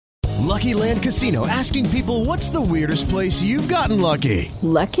Lucky Land Casino, asking people, what's the weirdest place you've gotten lucky?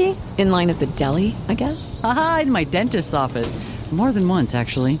 Lucky? In line at the deli, I guess? Aha, in my dentist's office. More than once,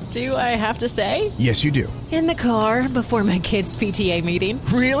 actually. Do I have to say? Yes, you do. In the car before my kids' PTA meeting.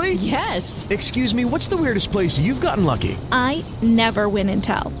 Really? Yes. Excuse me, what's the weirdest place you've gotten lucky? I never win and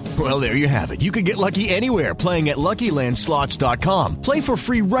tell. Well, there you have it. You can get lucky anywhere, playing at LuckyLandSlots.com. Play for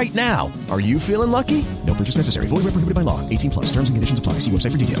free right now. Are you feeling lucky? No purchase necessary. Void where prohibited by law. 18 plus. Terms and conditions apply. See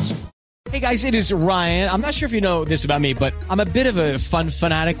website for details. Hey guys, it is Ryan. I'm not sure if you know this about me, but I'm a bit of a fun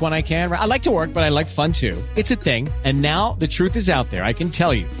fanatic when I can. I like to work, but I like fun too. It's a thing. And now the truth is out there. I can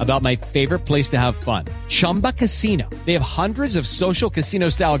tell you about my favorite place to have fun. Chumba Casino. They have hundreds of social casino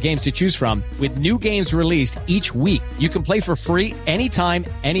style games to choose from with new games released each week. You can play for free anytime,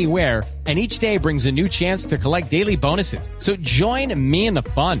 anywhere. And each day brings a new chance to collect daily bonuses. So join me in the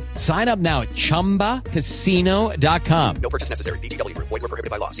fun. Sign up now at ChumbaCasino.com. No purchase necessary. VGW Group. Void where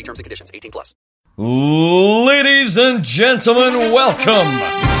prohibited by law. See terms and conditions. 18 plus. Ladies and gentlemen, welcome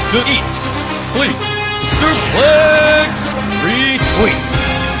to Eat, Sleep, Suplex, Retweet.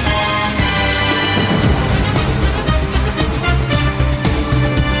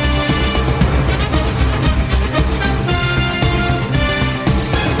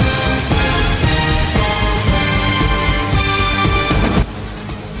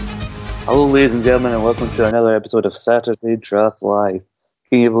 Hello ladies and gentlemen, and welcome to another episode of Saturday Draft Live.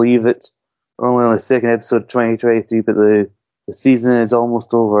 Can you believe it? We're only on the second episode of 2023, but the season is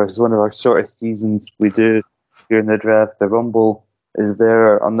almost over. It's one of our shortest seasons we do here in the draft. The Rumble is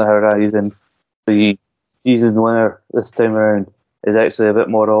there on the horizon. The season winner this time around is actually a bit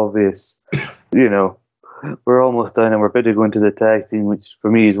more obvious. You know, we're almost done and we're about to go into the tag team, which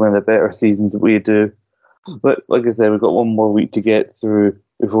for me is one of the better seasons that we do. But like I said, we've got one more week to get through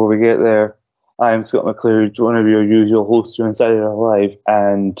before we get there. I'm Scott McClure, one of your usual hosts here on Saturday Night Live,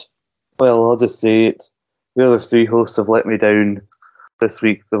 and well, I'll just say it. The other three hosts have let me down this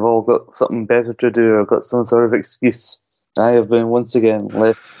week. They've all got something better to do or got some sort of excuse. I have been once again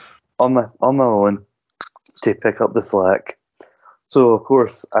left on my own to pick up the slack. So, of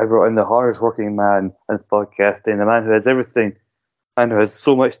course, I brought in the hardest working man in podcasting, the man who has everything, and who has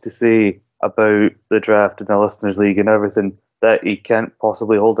so much to say about the draft and the Listeners' League and everything that he can't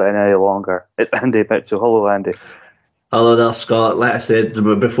possibly hold it in any longer. It's Andy Mitchell. Hello, Andy. Hello there, Scott. Like I said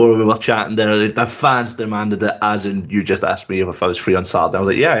before we were chatting there, the fans demanded it, as in you just asked me if I was free on Saturday. I was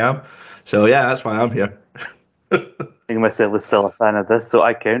like, yeah, I am. So yeah, that's why I'm here. I think myself is still a fan of this, so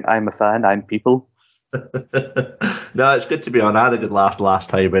I count. I'm a fan. I'm people. No, it's good to be on. I had a good laugh last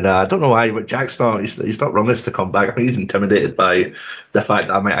time, and I don't know why, but Jack's not. He's not wrong us to come back. I think he's intimidated by the fact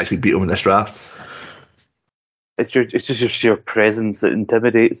that I might actually beat him in this draft. It's just your sheer presence that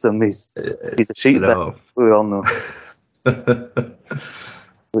intimidates him. He's a sheep bag. We all know.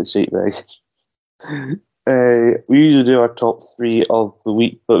 Sheep bag. We usually do our top three of the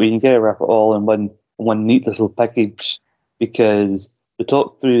week, but we can get to wrap it all in one neat little package, because the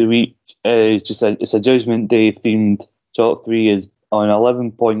top three of the week is just it's a Judgment Day themed top three. Is on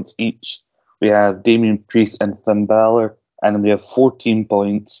 11 points each. We have Damian Priest and Finn Balor, and then we have 14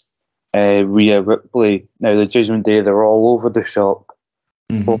 points. Rhea Ripley. Now the Judgment Day, they're all over the shop.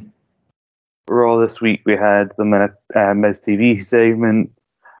 Mm-hmm. Raw this week we had them in a Miz TV segment.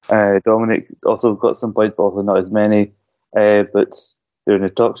 Dominic also got some points, but also not as many. But during the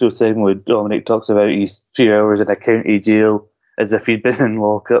talk show segment where Dominic talks about his 3 hours in a county jail as if he'd been in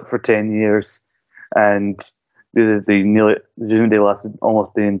lockup for 10 years. And the Judgment Day lasted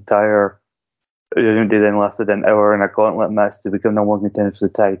almost the entire. Judgment Day then lasted an hour in a gauntlet match to become number one contender for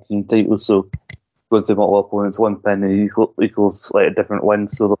the tag team title. So going through multiple opponents, one pin equals like a different win,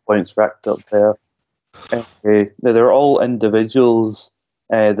 so the points racked up there. Now they're all individuals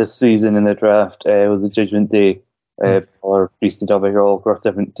this season in the draft with the Judgment Day. Or Priest and Dominic are all across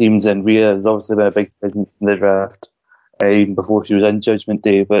different teams, and Rhea has obviously been a big presence in the draft even before she was in Judgment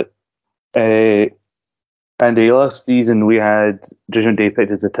Day. But Andy, last season we had Judgment Day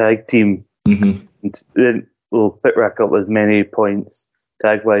picked as a tag team. Mm-hmm. Then we'll pick rack up as many points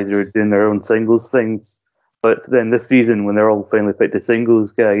tag-wise. They were doing their own singles things, but then this season when they're all finally picked as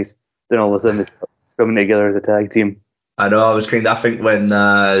singles guys, then all of a sudden it's coming together as a tag team. I know, I think when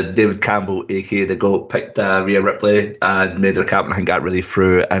David Campbell, aka The GOAT, picked Rhea Ripley and made her captain, I think that really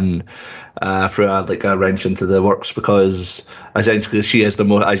threw a wrench into the works, because essentially she is the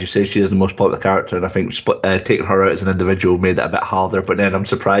most, as you say, she is the most popular character, and I think taking her out as an individual made it a bit harder. But then I'm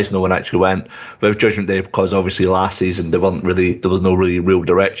surprised no one actually went with Judgment Day, because obviously last season there was no really real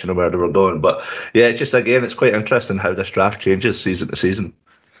direction of where they were going. But yeah, it's just, again, it's quite interesting how this draft changes season to season.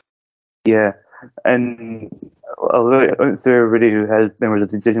 Yeah, and I went through everybody who has members of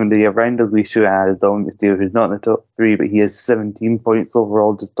the Judgment Day. Randall Leisha has Dominic Mysterio, who's not in the top 3, but he has 17 points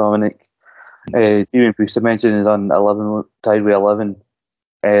overall, just Dominic. Damien Priest, I mentioned, is on 11, tied with 11,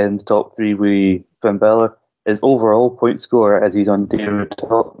 and the top 3 with Finn Balor. His overall point score, as he's on David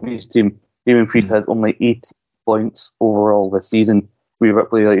Hockney's team, Damien Priest has only 8 points overall this season. Rhea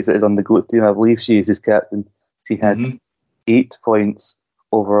Ripley, like I said, is on the GOAT team. I believe she is his captain. She had 8 points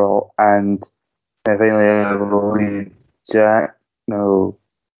overall, and finally, I believe Jack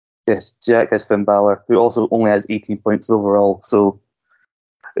has Finn Balor, who also only has 18 points overall. So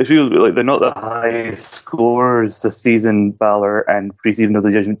it feels like they're not the highest scorers this season, Balor and Priest, even though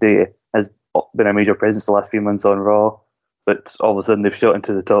the Judgment Day has been a major presence the last few months on Raw. But all of a sudden they've shot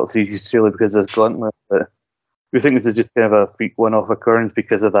into the top 3 surely because of this gauntlet. But we think this is just kind of a freak one-off occurrence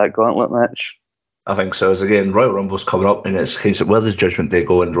because of that gauntlet match. I think so. As again, Royal Rumble's coming up, and it's a case of where does Judgment Day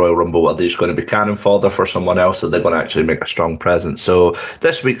go in Royal Rumble? Are they just going to be cannon fodder for someone else, or they're going to actually make a strong presence? So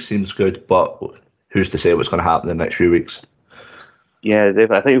this week seems good, but who's to say what's going to happen in the next few weeks? Yeah,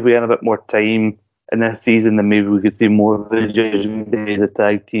 I think if we had a bit more time in this season, then maybe we could see more of the Judgment Day as a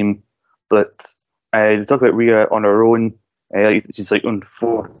tag team. But to talk about Rhea on her own, she's like on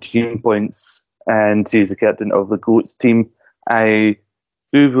 14 points, and she's the captain of the GOATS team. I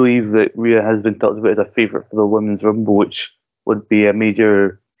do believe that Rhea has been talked about as a favourite for the Women's Rumble, which would be a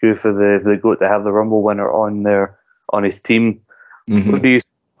major coup for the GOAT to have the Rumble winner on his team. What do you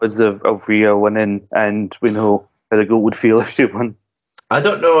think of Rhea winning, and we know how the GOAT would feel if she won? I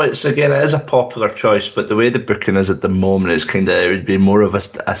don't know. It is a popular choice, but the way the booking is at the moment, it would be more of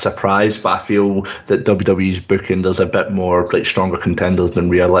a surprise. But I feel that WWE's booking, there's a bit more like stronger contenders than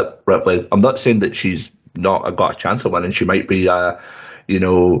Rhea Ripley. I'm not saying that she's not got a chance of winning. She might be a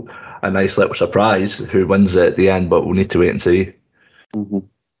nice little surprise who wins it at the end, but we'll need to wait and see.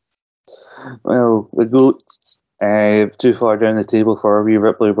 Well, the GOAT's too far down the table for a Rhea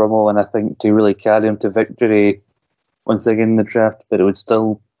Ripley Rumble, and I think to really carry him to victory once again in the draft, but it would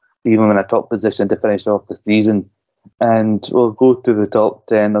still leave him in a top position to finish off the season. And we'll go to the top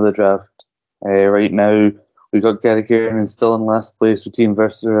 10 of the draft. Right now, we've got Gary Kiernan still in last place with Team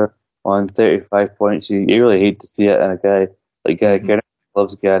Versa on 35 points. You really hate to see it in a guy like Gary Kiernan.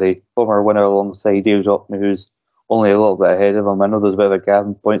 Loves Gary, former winner alongside David Hockney, who's only a little bit ahead of him. I know there's a bit of a gap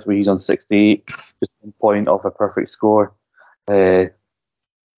in points where he's on 68, just 1 point off a perfect score.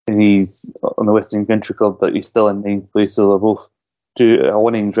 And he's on the Western Country Club, but he's still in 9th place, so they're both a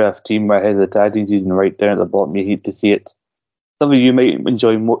winning draft team right ahead of the tag team season, right down at the bottom. You hate to see it. Something you might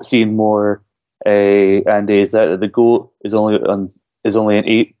enjoy seeing more, Andy, is that the GOAT is only in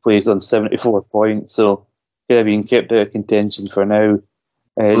 8th place on 74 points, so kind of being kept out of contention for now.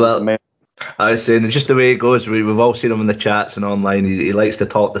 I was saying, just the way it goes, we've all seen him in the chats and online. He likes to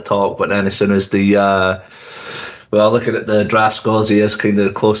talk the talk, but then as soon as looking at the draft scores, he is kind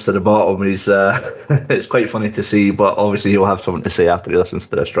of close to the bottom. He's it's quite funny to see, but obviously he'll have something to say after he listens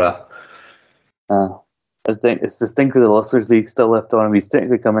to this draft. I think it's distinct with the Listeners League still left on him. He's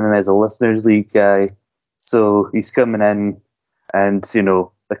technically coming in as a Listeners League guy, so he's coming in, and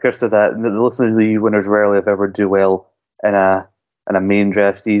the curse of that, the Listeners League winners rarely if ever do well in a main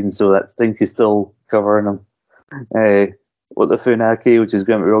draft season, so that stink is still covering him. With the Funaki, which is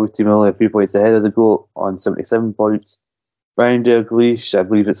Grant McRobbie's team, only a few points ahead of the GOAT on 77 points. Ryan Dalglish, I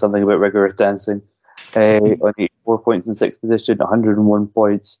believe it's something about rigorous dancing, on 84 points in 6th position, 101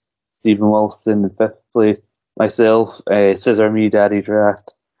 points. Stephen Wilson in 5th place. Myself, Scissor Me Daddy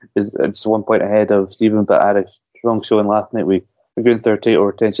Draft, is just 1 point ahead of Stephen, but I had a strong showing last night. We Gunther title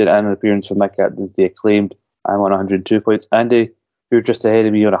retention and an appearance from my captains, The Acclaimed. I'm on 102 points. Andy, you're just ahead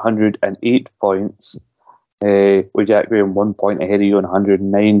of me on 108 points. With Jack Graham 1 point ahead of you on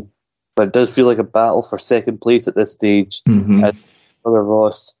 109, but it does feel like a battle for second place at this stage. As Brother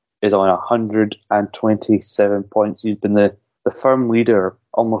Ross is on 127 points. He's been the firm leader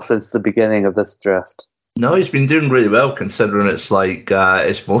almost since the beginning of this draft. No, he's been doing really well considering it's like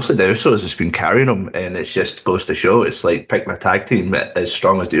it's mostly the Usos that's been carrying him, and it just goes to show it's like picking a tag team as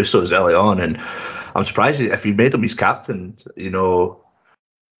strong as the Usos early on, and I'm surprised if he made him his captain,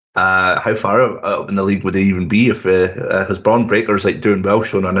 how far up in the league would he even be if his Braun Breaker's like doing well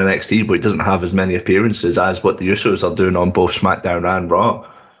shown on NXT, but he doesn't have as many appearances as what the Usos are doing on both SmackDown and Raw.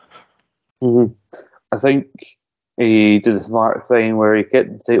 I think he did a smart thing where he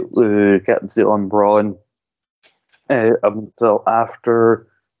kept the captaincy on Braun until after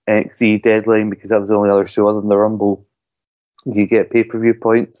NXT deadline, because that was the only other show other than the Rumble you could get pay-per-view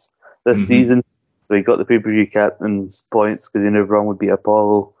points this season. So he got the pay-per-view captain's points because he knew Braun would be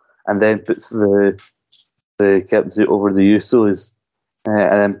Apollo, and then puts the captaincy over the Usos.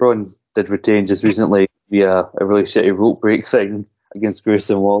 And then Braun did retain just recently. a really shitty rope break thing against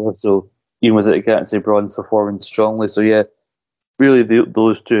Grayson Waller. So even with it, I can't say Braun's performing strongly. So yeah, really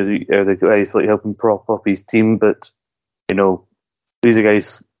those two are the guys like helping prop up his team. But these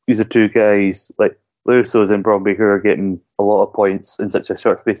are two guys like Lusos and Braun Baker are getting a lot of points in such a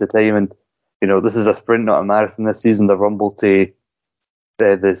short space of time. And this is a sprint, not a marathon this season. The Rumble to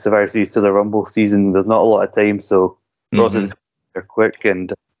the Survivor Series to the Rumble season, there's not a lot of time. So Ross is quick,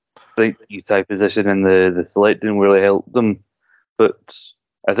 and I think his high position in the select didn't really help them. But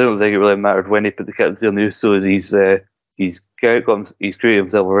I don't think it really mattered when he put the captaincy on the Usos. He's created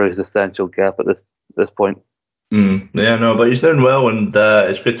himself a really substantial gap at this point. Yeah, no, but he's doing well, and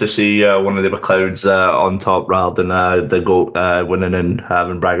it's good to see one of the McLeods on top rather than the GOAT winning and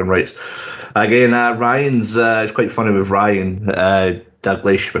having bragging rights. Again, Ryan's it's quite funny with Ryan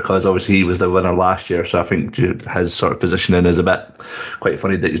Dalglish, because obviously he was the winner last year, so I think his sort of positioning is a bit quite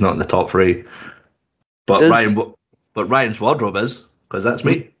funny that he's not in the top three. But Ryan's wardrobe is, because that's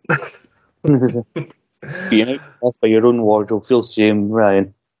me. That's by your own wardrobe. Feel shame,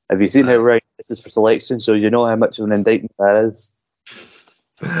 Ryan. Have you seen how Ryan this is for selection? So you know how much of an indictment that is.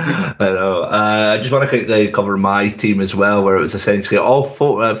 I know. I just want to quickly cover my team as well, where it was essentially all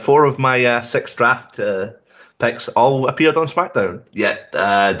four of my 6 draft picks all appeared on SmackDown. Yet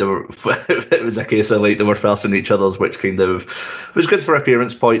it was a case of like they were first in each other's, which kind of was good for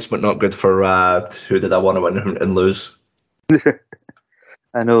appearance points, but not good for who did I want to win and lose.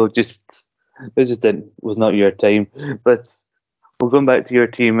 I know, it just was not your time. But we'll go back to your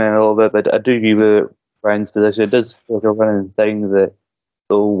team in a little bit. But I do agree with Ryan's position. It does feel like a running thing that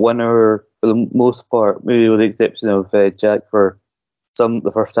the winner, for the most part, maybe with the exception of Jack for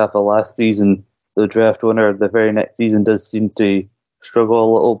the first half of last season, the draft winner the very next season does seem to struggle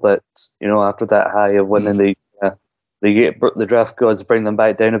a little bit. After that high of winning, they get the draft gods bring them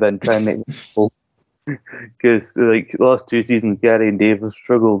back down a bit and try and make them full. Because like the last 2 seasons, Gary and Dave have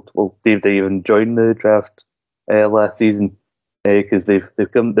struggled. Well, Dave didn't even join the draft last season because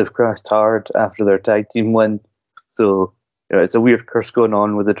they've crashed hard after their tag team win. So it's a weird curse going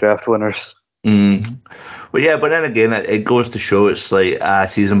on with the draft winners. Well, yeah, but then again, it goes to show it's like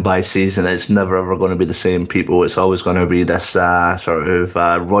season by season. It's never ever going to be the same people. It's always going to be this sort of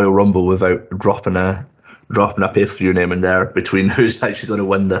Royal Rumble without dropping a pay-per-view name in there between who's actually going to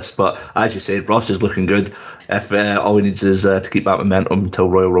win this. But as you said, Ross is looking good. If all he needs is to keep that momentum until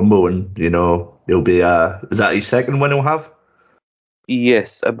Royal Rumble, and he'll be. Is that his second win he'll have?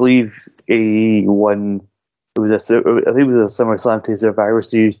 Yes, I believe he won. I think it was a SummerSlam to Survivor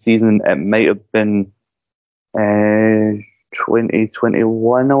Series season. It might have been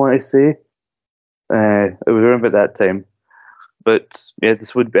 2021, I want to say. It was around about that time. But yeah,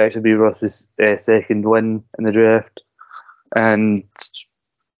 this would actually be Ross's second win in the draft. And,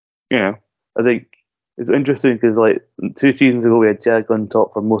 I think it's interesting because, 2 seasons ago, we had Jack on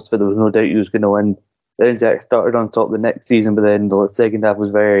top for most of it. There was no doubt he was going to win. Then Jack started on top the next season, but then the second half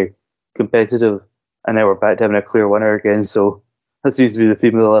was very competitive. And now we're back to having a clear winner again. So that seems to be the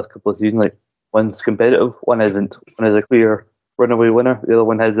theme of the last couple of seasons. One's competitive, one isn't. One is a clear runaway winner. The other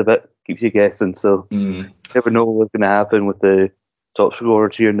one has a bit, keeps you guessing. So you never know what's going to happen with the top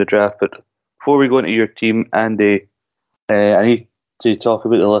scorers here in the draft. But before we go into your team, Andy, I need to talk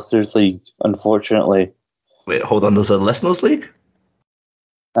about the Listeners League, unfortunately. Wait, hold on. There's a Listeners League?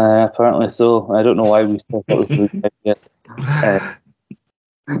 Apparently so. I don't know why we still got this league yet.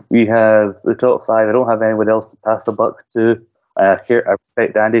 We have the top 5. I don't have anyone else to pass the buck to. I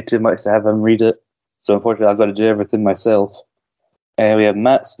respect Andy too much to have him read it. So unfortunately, I've got to do everything myself. We have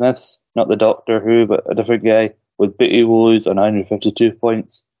Matt Smith, not the Doctor Who, but a different guy, with Bitty Woes on 152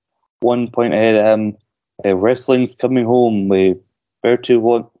 points. 1 point ahead of him. Wrestling's Coming Home with Bertu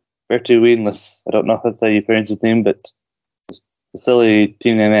Wainless. I don't know how you pronounce his name, but it's a silly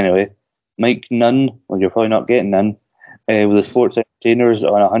team name anyway. Mike Nunn, well, you're probably not getting none. With the Sports Entertainers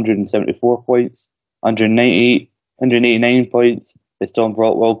on 174 points, 189 points. The Tom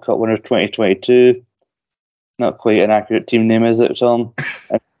Brock World Cup winners 2022. Not quite an accurate team name, is it, Tom?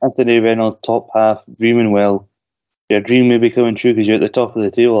 And Anthony Reynolds, top half, dreaming well. Your dream may be coming true because you're at the top of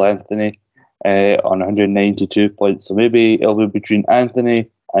the table, Anthony, on 192 points. So maybe it'll be between Anthony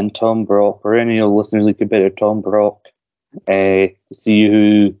and Tom Brock, perennial Listeners League competitor Tom Brock, to see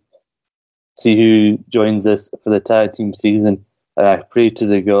who joins us for the tag team season. And I pray to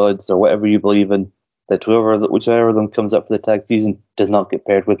the gods, or whatever you believe in, that whichever of them comes up for the tag season does not get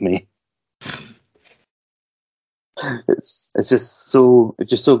paired with me. It's just so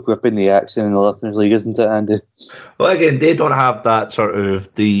gripping, the action in the Listeners League, isn't it, Andy? Well, again, they don't have that sort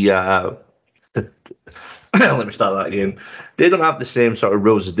of the let me start that again. They don't have the same sort of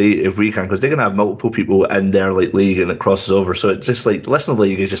rules as we can, because they can have multiple people in their like league and it crosses over. So it's just like the listener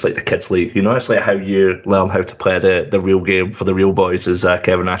league is just like the kids' league. You know, it's like how you learn how to play the real game for the real boys, as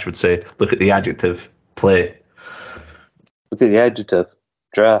Kevin Nash would say. Look at the adjective, play. Look at the adjective,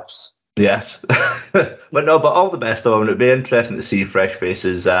 drafts. Yes. But all the best of them. It'd be interesting to see fresh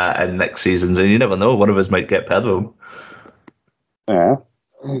faces in next seasons, and you never know, one of us might get paired with them. Yeah.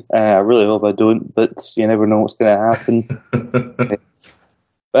 I really hope I don't, but you never know what's going to happen.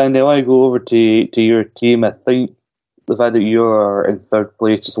 And I want to go over to your team. I think the fact that you're in third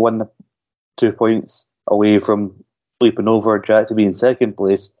place, just 2 points away from sleeping over Jack to be in second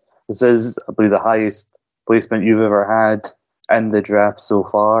place. This is, I believe, the highest placement you've ever had in the draft so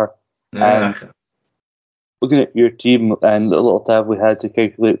far. Yeah. And looking at your team and the little tab we had to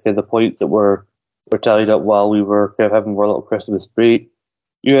calculate the points that were tallied up while we were kind of having our little Christmas break,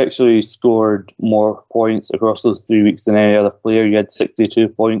 you actually scored more points across those 3 weeks than any other player. You had 62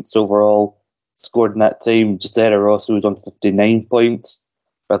 points overall scored in that time, just ahead of Ross, who was on 59 points.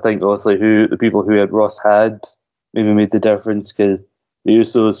 I think also the people who had Ross had maybe made the difference, because the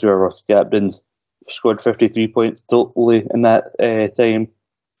Usos, who are Ross captains, scored 53 points totally in that time.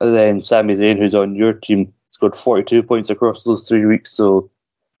 And then Sami Zayn, who's on your team, scored 42 points across those 3 weeks. So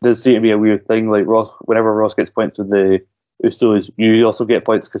it does seem to be a weird thing. Like Ross, whenever Ross gets points with the Usos, you also get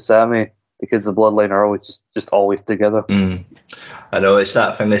points because Sami, because the bloodline are always just always together. I know, it's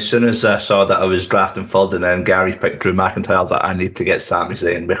that thing. As soon as I saw that I was drafting third and then Gary picked Drew McIntyre, I was like, I need to get Sami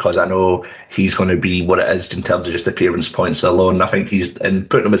Zayn, because I know he's going to be what it is in terms of just appearance points alone. I think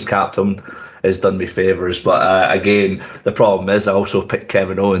putting him as captain has done me favours. But again, the problem is I also picked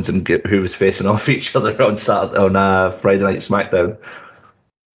Kevin Owens and who was facing off each other on Friday Night SmackDown.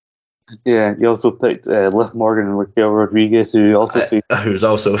 Yeah, you also picked Liv Morgan and Raquel Rodriguez, who also who's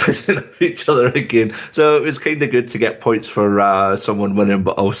also facing off each other again. So it was kind of good to get points for someone winning,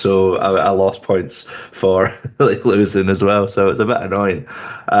 but also I lost points for like losing as well. So it's a bit annoying.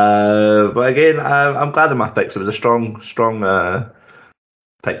 But again, I'm glad of my picks. It was a strong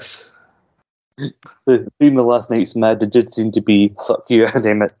picks. The theme of last night's Mad, it did seem to be fuck you and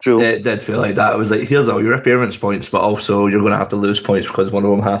then Joe. It did feel like that. It was like, here's all your appearance points, but also you're going to have to lose points because one of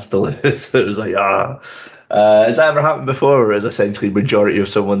them has to lose. It was like, has that ever happened before, or is essentially majority of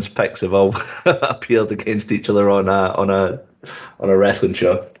someone's picks have all appeared against each other on a wrestling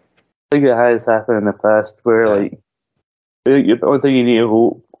show? I think it has happened in the past where one thing you need to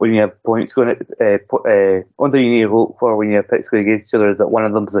hope when you have points going one thing you need to hope for when you have picks going against each other is that one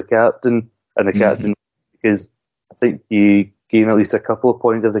of them's the captain. And the captain, because I think you gain at least a couple of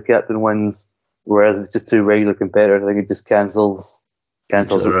points if the captain wins, whereas it's just two regular competitors. I think it just cancels.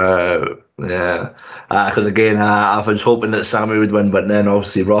 Yeah, because again, I was hoping that Sami would win, but then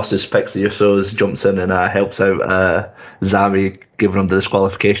obviously Ross's picks the Usos, jumps in and helps out Sami, giving him the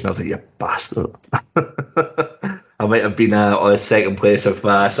disqualification. I was like, you bastard. I might have been on second place if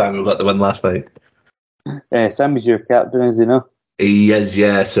Sami got the win last night. Sami's your captain, is he not? He is,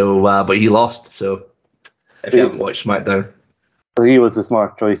 yeah. So, but he lost. So, if you haven't watched SmackDown, he was the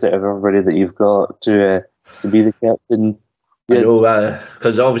smart choice out of everybody that you've got to be the captain. Yeah. I know,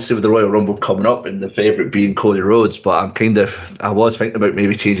 because obviously with the Royal Rumble coming up and the favourite being Cody Rhodes, but I was thinking about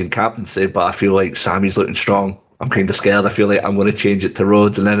maybe changing captaincy, but I feel like Sami's looking strong. I'm kind of scared. I feel like I'm going to change it to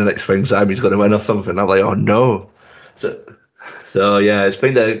Rhodes, and then the next thing Sami's going to win or something. I'm like, oh no. So yeah, it's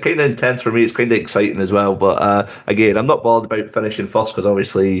kind of intense for me. It's kind of exciting as well. But again, I'm not bothered about finishing first because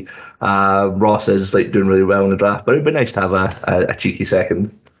obviously Ross is like doing really well in the draft. But it'd be nice to have a cheeky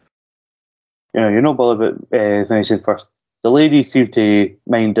second. Yeah, you're not bothered about finishing first. The ladies seem to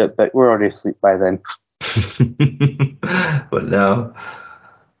mind it, but we're already asleep by then. But no.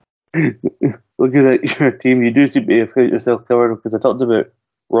 Looking at your team, you do seem to have got yourself covered, because I talked about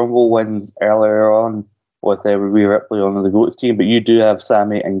Rumble wins earlier on with Rhea Ripley on the GOATS team, but you do have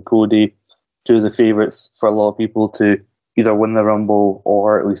Sami and Cody, two of the favourites for a lot of people to either win the Rumble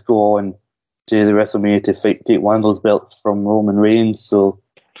or at least go on to the WrestleMania to take one of those belts from Roman Reigns. So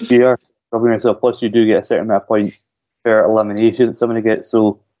you are covering yourself. Plus, you do get a certain amount of points per elimination that somebody gets.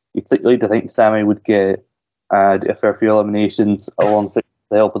 So you'd like to think Sami would get a fair few eliminations alongside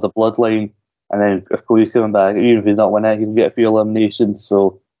the help of the bloodline. And then if Cody's coming back, even if he's not winning, he can get a few eliminations.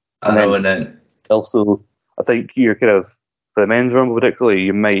 So, and then also, I think you're kind of, for the men's Rumble particularly,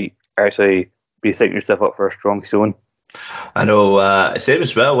 you might actually be setting yourself up for a strong showing. I know, same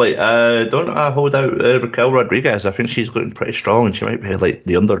as well. Like, don't hold out Raquel Rodriguez. I think she's looking pretty strong, and she might be like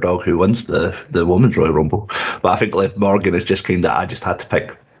the underdog who wins the women's Royal Rumble. But I think Liv Morgan is just kind of, I just had to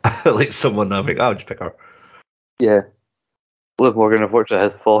pick like someone. I think I'll just pick her. Yeah, Liv Morgan unfortunately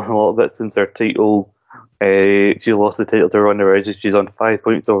has fallen a little bit since her title She lost the title to Ronda Rousey. She's on 5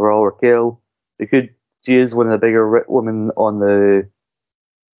 points overall. Raquel, she is one of the bigger women on the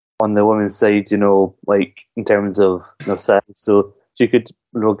women's side, like in terms of size. So she could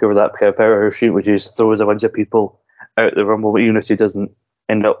give her that kind of power shoot, which just throws a bunch of people out the Rumble, even if she doesn't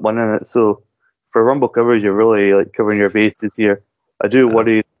end up winning it. So for Rumble coverage, you're really like covering your bases here. I do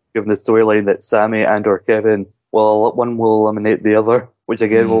worry, given the storyline, that Sammy and or Kevin, one will eliminate the other, which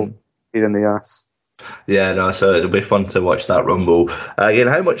again will be in the ass. Yeah, no, so it'll be fun to watch that Rumble. Again,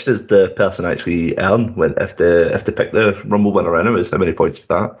 how much does the person actually earn if they pick the Rumble winner anyways? How many points is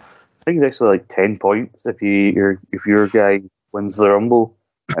that? I think it's actually like 10 points if your guy wins the Rumble,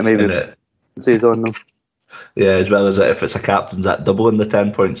 and maybe it says on them. Yeah, as well as if it's a captain's that doubling the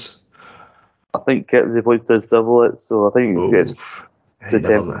 10 points. I think Captain the points does double it, so I think it gets to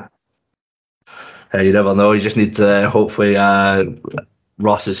 10. You never know. You just need to hopefully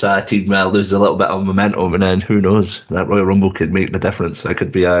Ross's team loses a little bit of momentum, and then who knows, that Royal Rumble could make the difference. It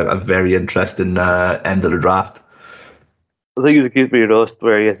could be a very interesting end of the draft. I think it could be Ross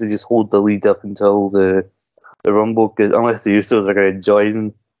where he has to just hold the lead up until the Rumble, because unless the Usos are going to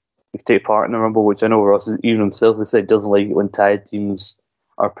join, take part in the Rumble, which I know Ross even himself has said doesn't like it when tag teams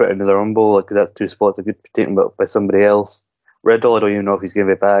are put into the Rumble, because that's two spots that could be taken by somebody else. Riddle, I don't even know if he's going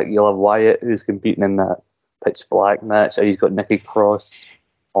to be back. You'll have Wyatt, who's competing in that Pitch Black match. He's got Nikki Cross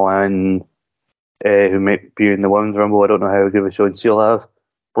on, who might be in the Women's Rumble. I don't know how good of a show she'll have.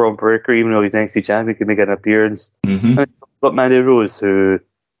 Braun Breaker, even though he's NXT champion, could make an appearance. Mm-hmm. And got Mandy Rose, who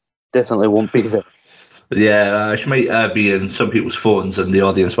definitely won't be there. Yeah, she might be in some people's phones in the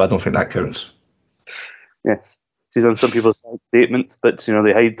audience, but I don't think that counts. Yes, she's on some people's statements, but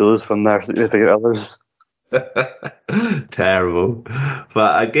they hide those from their significant others. Terrible.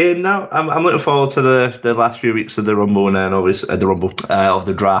 But again, now I'm looking forward to the last few weeks of the Rumble, and then obviously the Rumble of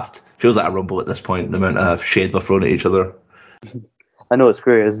the draft. Feels like a Rumble at this point, the amount of shade we're throwing at each other. I know, it's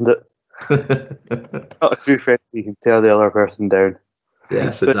great, isn't it? Not a true friend, you can tear the other person down.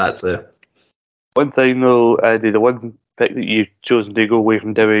 Yes, exactly. One thing though, Andy, the one pick that you've chosen to go away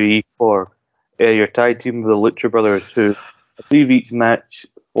from WWE for, your tag team, the Lucha Brothers, who I believe each match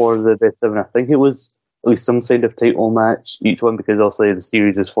for the best seven, I think it was at least some kind of title match, each one, because also the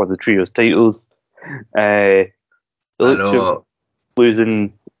series is for the trios titles. The Lucha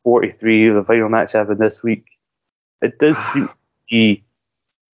losing 43, the final match happened this week. It does seem to be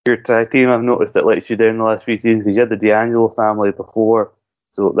your tag team. I've noticed it lets you down the last few seasons, because you had the D'Angelo family before,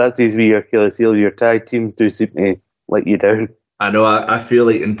 so that seems to be your Achilles heel. Your tag teams do seem to let you down. I know, I feel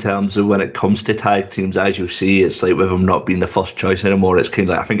like in terms of when it comes to tag teams, as you see, it's like with them not being the first choice anymore, it's kind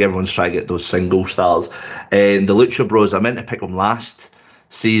of like, I think everyone's trying to get those single stars. And the Lucha Bros, I meant to pick them last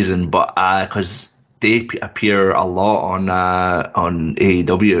season, but because they appear a lot on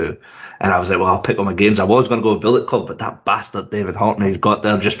AEW, and I was like, well, I'll pick them again. So I was going to go with Bullet Club, but that bastard David Hockney's got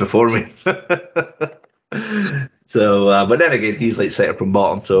there just before me. So, but then again, he's like set up from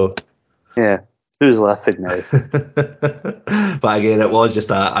bottom, so... Yeah. Who's laughing now? But again, it was just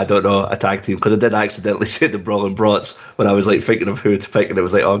a tag team, because I did accidentally say the Brawling Brats when I was like thinking of who to pick, and it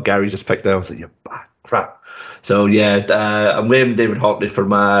was like, oh, Gary just picked them. I was like, crap. So yeah, I'm waiting David Hockney for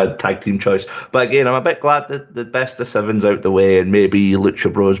my tag team choice. But again, I'm a bit glad that the best of seven's out the way, and maybe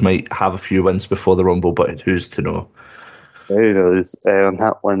Lucha Bros might have a few wins before the Rumble, but who's to know? Who knows on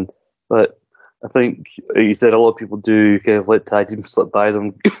that one? But I think you said a lot of people do kind of let tag teams slip by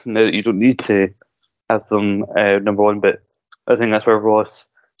them now that you don't need to have them number one, but I think that's where Ross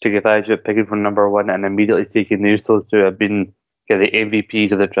took advantage of picking for number one and immediately taking the Usos, who have been the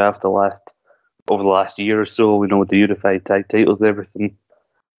MVPs of the draft over the last year or so. We know with the unified tag titles and everything.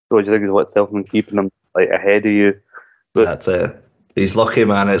 So what do you think is what's helping keeping them ahead of you? But that's it. He's lucky,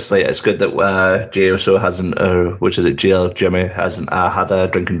 man. It's good that Jey Uso hasn't, Jimmy hasn't had a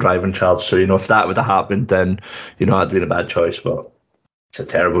drink and driving charge. So if that would have happened, then that'd been a bad choice. But it's a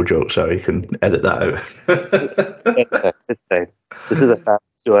terrible joke, so you can edit that out. It's fine. This is a fast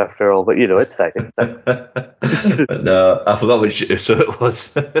show after all, but it's fine. But no, I forgot which show it was.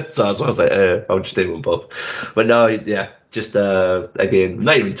 So I was like, I'll just stay with Bob. But no, yeah, just again,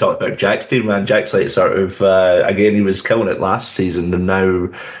 not even talking about Jack's team, man. Jack's sort of again, he was killing it last season, and now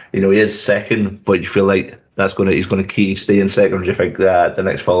he is second. But you feel like he's going to stay in second. Do you think that the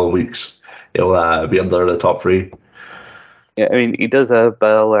next following weeks he'll be under the top three? Yeah, I mean, he does have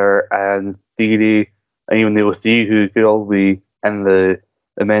Balor and Theory, and even the OC, who could all be in the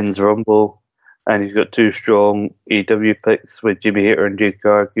men's Rumble. And he's got two strong AEW picks with Jimmy Hayter and Jade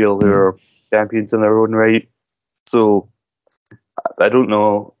Cargill, who are champions in their own right. So, I don't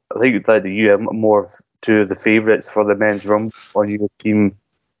know. I think that you have more of two of the favourites for the men's Rumble on your team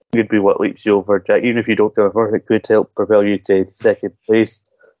could be what leaps you over, Jack. Even if you don't come first, it could help propel you to second place.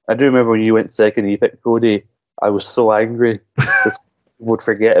 I do remember when you went second and you picked Cody, I was so angry. People would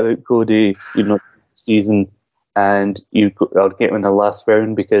forget about Cody, season, and I would get him in the last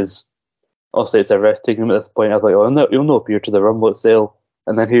round because also it's a risk taking him at this point. I was like, oh, he'll not appear to the Rumble itself.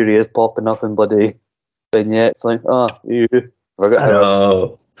 And then here he is popping up in bloody vignettes like, you forgot. I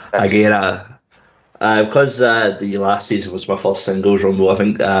know. I get it. Because the last season was my first singles Rumble, I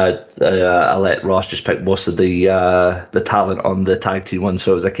think I let Ross just pick most of the talent on the tag team one.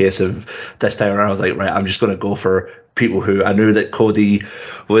 So it was a case of this time around, I was like, right, I'm just going to go for people who I knew that Cody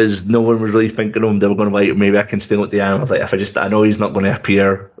was, no one was really thinking of him. They were going to be like, maybe I can steal at the end. I was like, I know he's not going to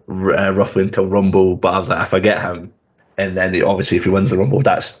appear roughly until Rumble, but I was like, if I get him, and then obviously if he wins the Rumble,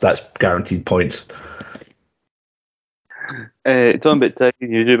 that's guaranteed points. Talking about tag,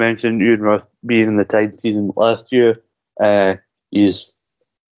 you do mention you and Ross being in the tag season last year. You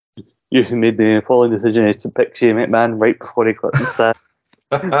made the following decision to pick Shane McMahon right before he got sacked.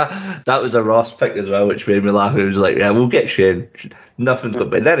 That was a Ross pick as well, which made me laugh. It was like, yeah, we'll get Shane. Nothing's good.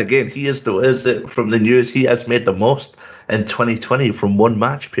 But then again, he is from the news, he has made the most in 2020 from one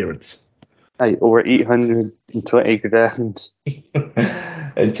match appearance. Over 820 grand.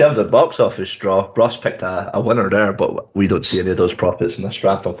 In terms of box office draw, Ross picked a winner there, but we don't see any of those profits in this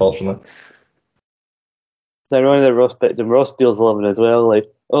draft, unfortunately. It's ironic that Ross picked him. Ross deals 11 as well.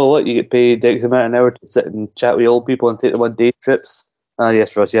 Like, what, you get paid X amount an hour to sit and chat with old people and take them on day trips?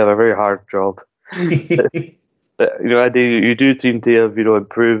 Yes, Ross, you have a very hard job. but you do seem to have,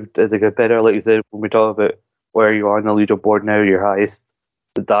 improved as a competitor. Like you said, when we talk about where you are on the leaderboard now, your highest,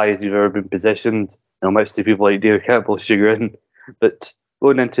 the highest you've ever been positioned. Much to people like David Campbell's chagrin. But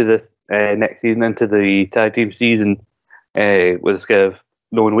going into this next season, into the tag team season, with kind of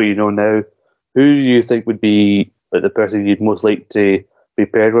knowing what you know now, who do you think would be the person you'd most like to be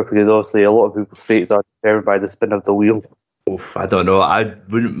paired with? Because obviously a lot of people's fates are determined by the spin of the wheel. I don't know. I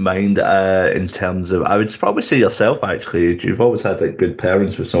wouldn't mind in terms of. I would probably say yourself. Actually, you've always had good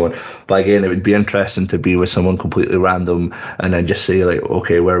pairings with someone. But again, it would be interesting to be with someone completely random and then just say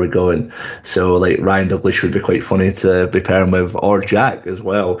okay, where are we going? So Ryan Douglas would be quite funny to be pairing with, or Jack as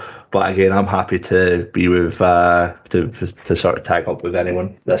well. But again, I'm happy to be with to sort of tag up with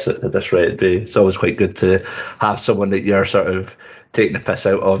anyone. At this rate, it's always quite good to have someone that you're sort of taking the piss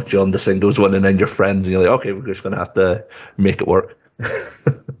out of during the singles one, and then your friends, and you're like, okay, we're just going to have to make it work.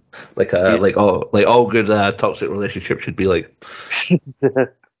 like all good toxic relationships should be like.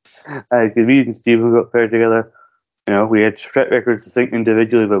 Me and Steve who got paired together. We had track records to sync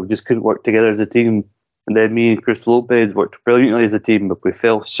individually, but we just couldn't work together as a team. And then me and Chris Lopez worked brilliantly as a team, but we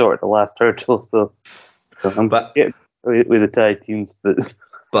fell short at the last hurdle. So I'm getting with the tag teams, but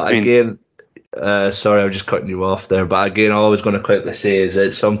again. Sorry, I'm just cutting you off there. But again, all I was going to quickly say is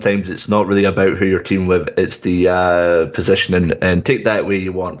that sometimes it's not really about who you're team with, it's the positioning, and take that way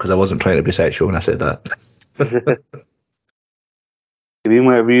you want, because I wasn't trying to be sexual when I said that. You mean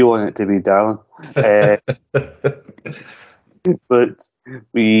whatever you want it to be, darling. But I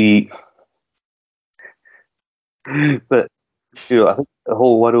think the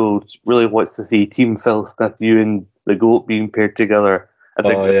whole world really wants to see Team Phil Smith, you and the GOAT being paired together. I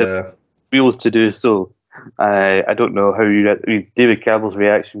think wheels to do so. I don't know how David Campbell's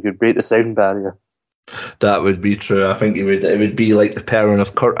reaction could break the sound barrier. That would be true. I think it would be like the pairing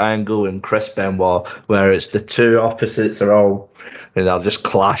of Kurt Angle and Chris Benoit, where it's the two opposites are all, they're just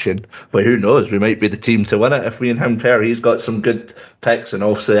clashing. But who knows? We might be the team to win it if we and him pair. He's got some good picks, and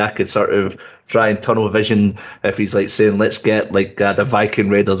also I could sort of try and tunnel vision if he's saying, let's get the Viking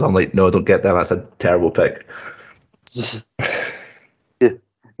Raiders. I'm like, no, don't get them. That's a terrible pick.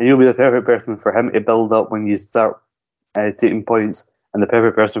 And you'll be the perfect person for him to build up when you start taking points, and the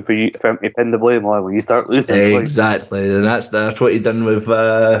perfect person for him to pin the blame on when you start losing points. Exactly, and that's what he done with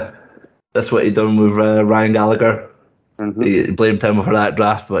Ryan Gallagher. Mm-hmm. He blamed him for that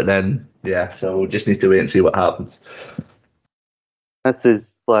draft, but then so we'll just need to wait and see what happens. That's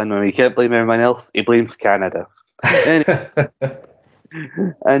his plan. When he can't blame everyone else, he blames Canada. Anyway,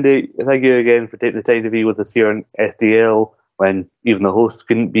 and thank you again for taking the time to be with us here on SDL. When even the hosts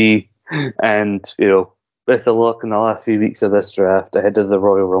couldn't be, and best of luck in the last few weeks of this draft ahead of the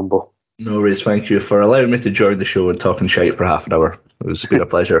Royal Rumble. No worries, thank you for allowing me to join the show and talking shite for half an hour. It's been a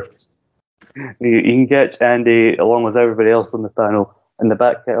pleasure. You can catch Andy along with everybody else on the panel in the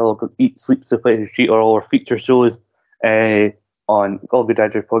back catalogue of Eat, Sleep, Suplex, Retreat, or all our feature shows on all good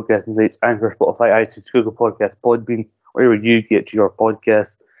Android podcasting sites, Anchor, Spotify, iTunes, Google Podcasts, Podbean, wherever you get your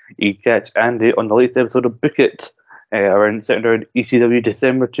podcast. You can catch Andy on the latest episode of Book It. Around ECW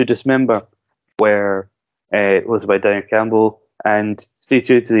December to Dismember, where it was by Daniel Campbell And stay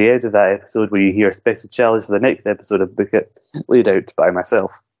tuned to the end of that episode where you hear a special challenge for the next episode of Book It, laid out by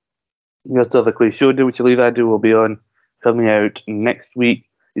myself. You also have a quiz showdown, which I believe Andrew will be on, coming out next week.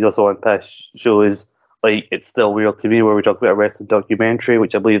 He's also on past shows like It's Still Real to Me, where we talk about a wrestling documentary,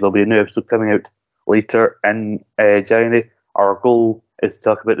 which I believe there'll be a new episode coming out later in January. Our goal is to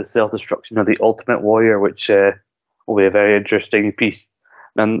talk about the self-destruction of the Ultimate Warrior, which will be a very interesting piece.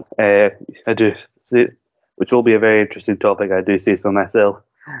 And which will be a very interesting topic, I do say so myself.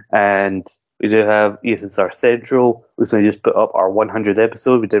 And we do have ESSR Central, which we just put up our 100th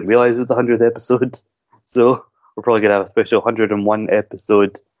episode. We didn't realise it was the 100th episode. So we're probably going to have a special 101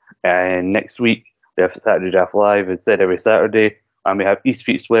 episode next week. We have Saturday Draft Live instead every Saturday. And we have East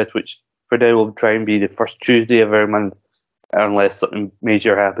Street Swift, which for now will try and be the first Tuesday of every month, unless something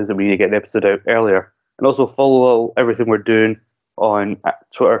major happens and we need to get an episode out earlier. And also follow everything we're doing on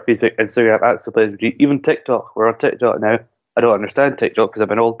Twitter, Facebook, Instagram, @SupplySBG, even TikTok. We're on TikTok now. I don't understand TikTok because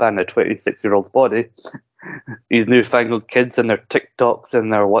I'm an old man in a 26-year-old's body. These newfangled kids and their TikToks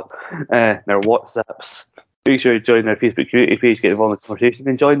and their WhatsApps. Make sure you join our Facebook community page, get involved in the conversation,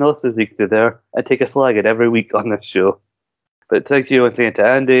 and join us as you can there and take a slag at every week on this show. But thank you once again to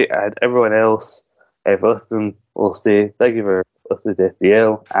Andy and everyone else for listening. We'll say thank you for listening to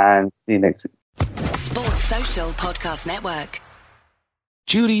FDL and see you next week. Sports Social Podcast Network.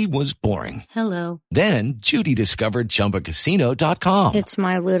 Judy was boring. Hello. Then Judy discovered ChumbaCasino.com. It's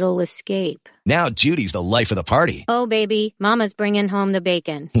my little escape. Now Judy's the life of the party. Oh, baby, mama's bringing home the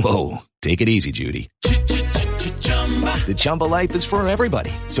bacon. Whoa, take it easy, Judy. The Chumba life is for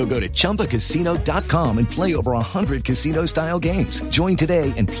everybody. So go to ChumbaCasino.com and play over 100 casino-style games. Join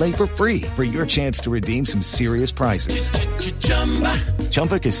today and play for free for your chance to redeem some serious prizes.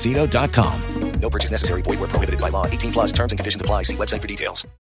 ChumbaCasino.com. No purchase necessary. Void where prohibited by law. 18+ terms and conditions apply. See website for details.